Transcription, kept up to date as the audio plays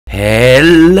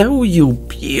Hello you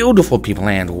beautiful people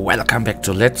and welcome back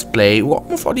to Let's Play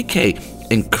Warhammer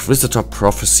 40k Inquisitor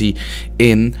Prophecy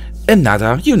in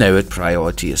another, you know it,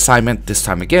 priority assignment. This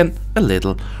time again, a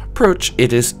little purge.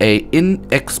 It is a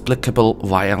inexplicable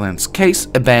violence case.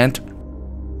 A band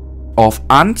of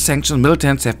unsanctioned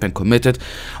militants have been committed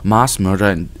mass murder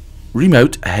in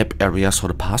remote hub areas for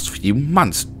the past few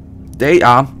months. They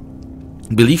are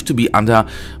believed to be under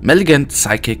malignant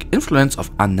psychic influence of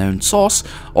unknown source.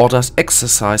 Orders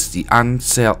exercise the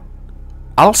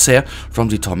ulcer from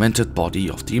the tormented body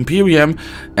of the Imperium,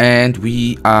 and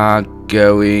we are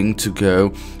going to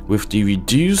go with the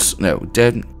reduce, no,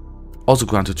 then also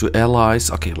granted to allies.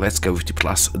 Okay, let's go with the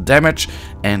plus damage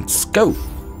and go.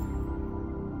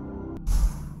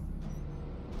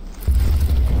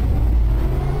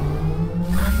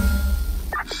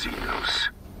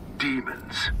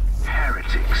 Demons,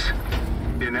 heretics,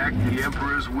 enact the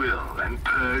Emperor's will and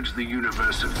purge the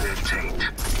universe of their taint.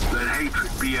 Let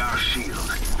hatred be our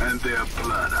shield, and their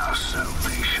blood our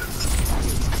salvation.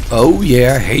 Oh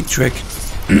yeah, hatred.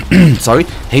 Sorry,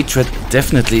 hatred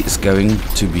definitely is going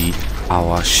to be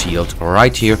our shield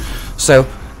right here. So,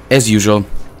 as usual,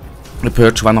 the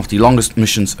purge, one of the longest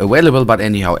missions available, but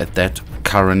anyhow, at that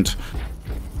current,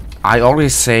 I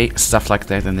always say stuff like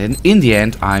that, and then in the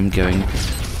end, I'm going.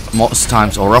 Most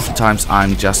times or oftentimes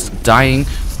I'm just dying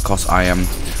because I am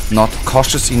not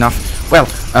cautious enough. Well,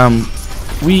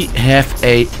 we have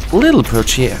a little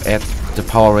purge here at the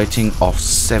power rating of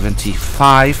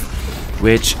 75,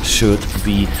 which should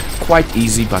be quite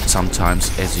easy, but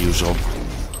sometimes, as usual,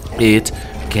 it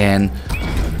can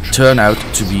turn out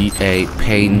to be a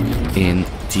pain in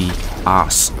the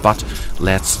ass. But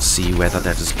let's see whether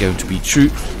that is going to be true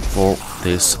for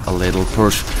this a little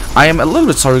purge. I am a little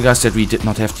bit sorry, guys, that we did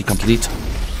not have the complete,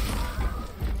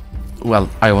 well,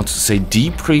 I want to say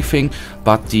debriefing,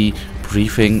 but the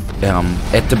briefing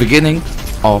at the beginning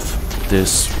of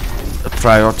this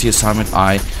priority assignment.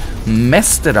 I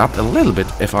messed it up a little bit,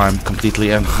 if I'm completely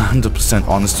 100%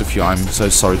 honest with you. I'm so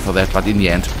sorry for that, but in the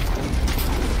end,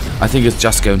 I think it's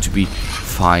just going to be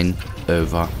fine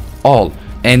overall.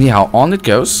 Anyhow, on it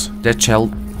goes. That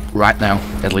shall right now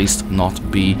at least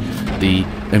not be the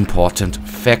important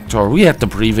factor. We had the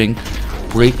briefing,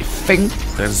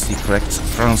 that is the correct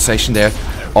pronunciation there,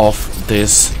 of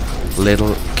this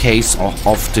little case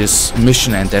of this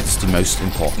mission, and that's the most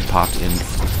important part in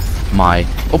my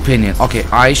opinion. Okay,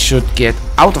 I should get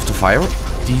out of the fire.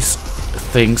 These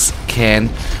things can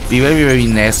be very, very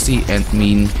nasty and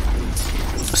mean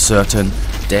certain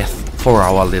death for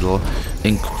our little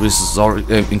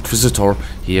Inquisitor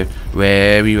here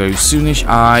very, very soonish.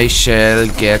 I shall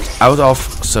get out of,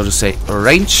 so to say,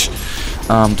 range.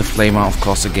 The flamer, of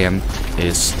course, again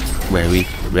is very,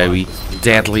 very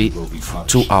deadly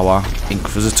to our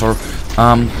Inquisitor.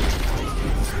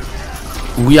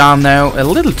 We are now a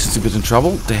little bit in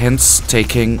trouble. The hens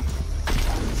taking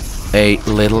a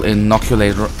little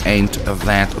inoculator ain't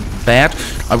that bad.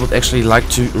 I would actually like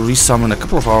to resummon a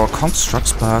couple of our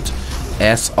constructs, but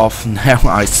as of now,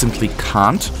 I simply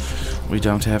can't. We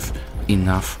don't have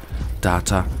enough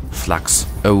data flux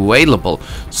available.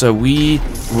 So we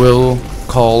will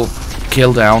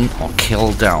kill down.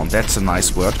 That's a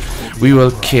nice word. We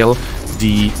will kill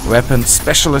the weapon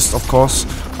specialist, of course.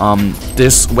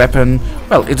 This weapon,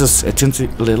 well, it is a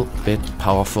little bit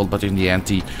powerful, but in the end,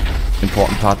 the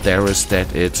important part there is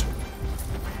that it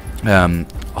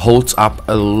holds up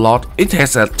a lot. It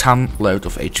has a ton load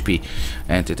of HP,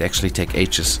 and it actually takes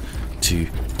ages to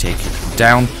take it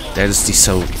down. That is the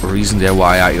sole reason there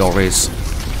why I always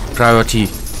priority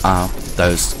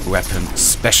those weapon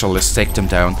specialists, take them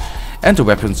down, and the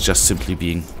weapons just simply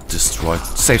being destroyed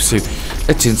saves you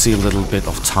a tinsy little bit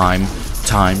of time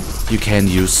you can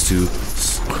use to,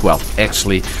 well,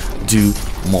 actually do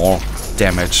more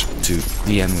damage to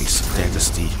the enemies. That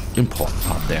is the important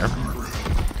part there.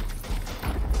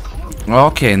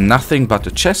 Okay, nothing but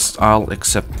the chest. I'll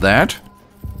accept that.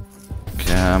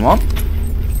 Come on.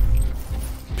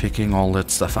 Picking all that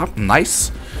stuff up.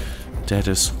 Nice. That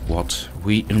is what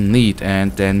we need.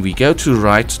 And then we go to the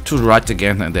right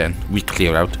again, and then we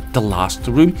clear out the last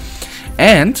room.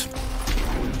 And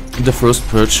the first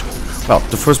purge, well,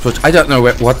 I don't know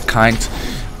what kind,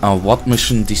 what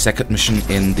mission the second mission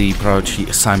in the priority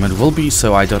assignment will be,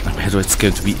 so I don't know whether it's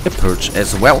going to be a purge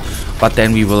as well. But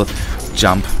then we will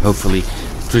jump, hopefully,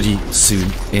 pretty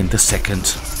soon in the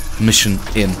second mission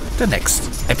in the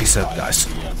next episode, guys.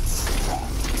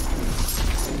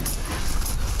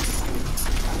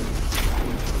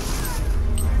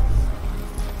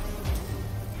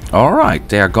 Alright,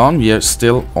 they are gone. We are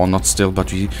still, or not still,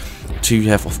 but we too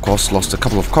have, of course, lost a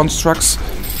couple of constructs.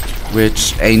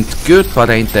 which ain't good, but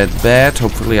ain't that bad.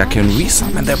 Hopefully I can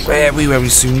resummon them very, very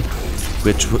soon,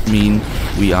 which would mean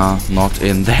we are not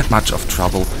in that much of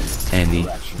trouble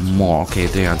anymore. Okay,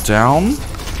 they are down.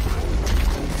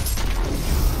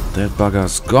 That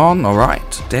bugger's gone.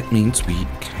 Alright, that means we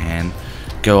can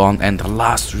go on. And the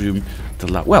last room,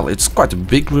 well, it's quite a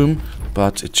big room,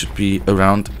 but it should be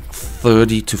around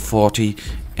 30 to 40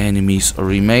 enemies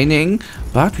remaining.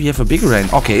 But we have a bigger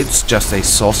range. Okay, it's just a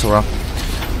sorcerer.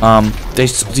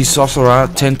 These sorcerer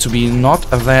tend to be not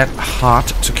that hard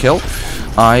to kill.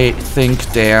 I think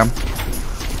their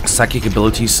psychic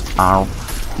abilities are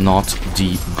not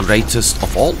the greatest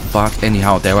of all, but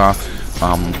anyhow, there are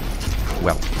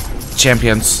well,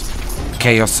 champions,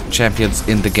 chaos champions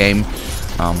in the game,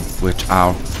 which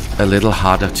are a little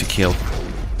harder to kill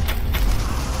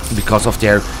because of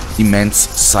their immense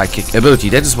psychic ability.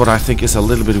 That is what I think is a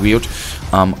little bit weird.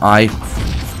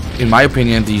 In my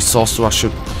opinion, the sorcerer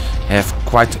should have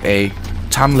quite a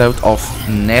ton load of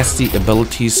nasty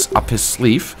abilities up his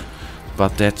sleeve,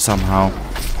 but that somehow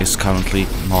is currently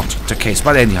not the case.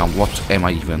 But anyhow, what am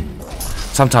I even?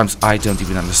 Sometimes I don't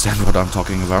even understand what I'm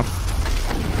talking about.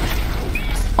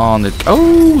 On it.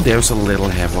 Oh, there's a little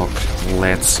havoc.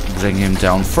 Let's bring him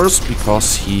down first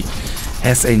because he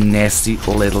has a nasty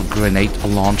little grenade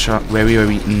launcher. Very,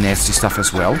 very nasty stuff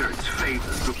as well.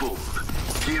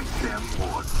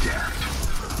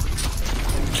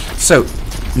 So,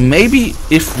 maybe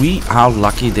if we are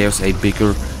lucky, there's a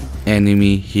bigger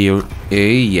enemy here.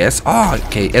 Yes. Oh,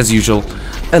 okay, as usual,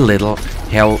 a little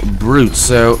hell brute.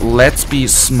 So, let's be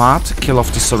smart, kill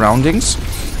off the surroundings.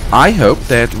 I hope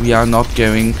that we are not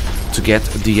going to get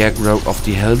the aggro of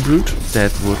the hell brute.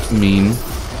 That would mean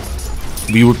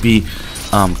we would be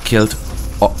killed.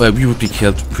 We would be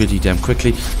killed pretty damn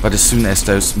quickly. But as soon as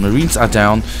those marines are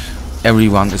down,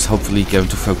 everyone is hopefully going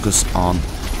to focus on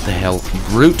the hell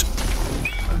brute.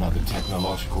 Another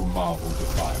technological marvel to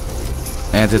fire.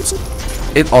 And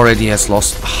it already has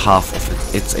lost half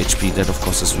of its HP. That of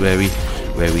course is very,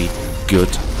 very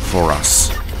good for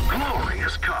us.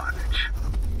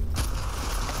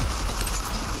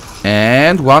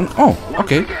 And one. Oh,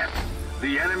 okay.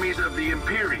 The enemies of the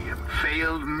Imperium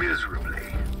failed miserably.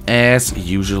 As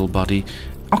usual, buddy.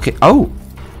 Okay. Oh,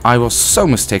 I was so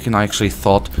mistaken. I actually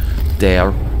thought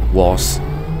there was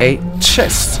a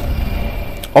chest.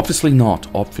 Obviously not.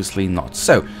 Obviously not.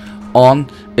 So,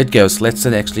 on it goes. Let's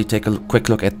then actually take a quick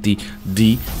look at the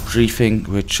debriefing,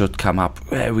 which should come up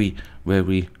very,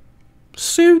 very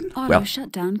soon. Auto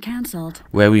shutdown cancelled.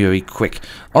 Very, very quick.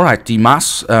 Alright, the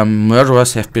mass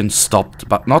murderers have been stopped,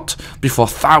 but not before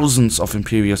thousands of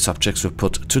Imperial subjects were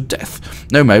put to death.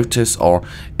 No motives or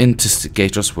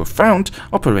instigators were found.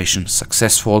 Operation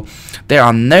successful. There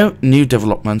are no new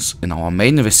developments in our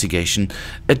main investigation.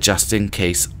 A just in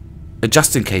case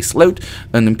load,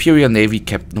 an Imperial Navy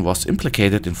captain was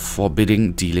implicated in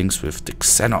forbidding dealings with the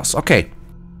Xenos. Okay.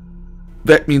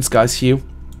 That means, guys, here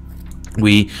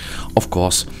we, of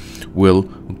course, will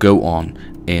go on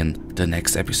in the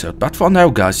next episode. But for now,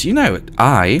 guys, you know it.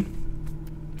 I,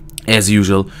 as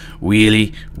usual,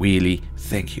 really, really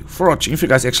thank you for watching. If you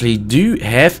guys actually do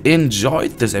have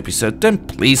enjoyed this episode, then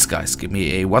please, guys, give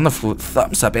me a wonderful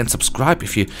thumbs up and subscribe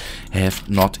if you have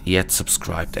not yet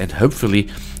subscribed. And hopefully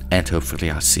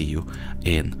I'll see you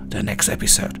in the next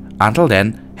episode. Until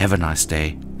then, have a nice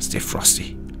day. Stay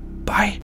frosty. Bye.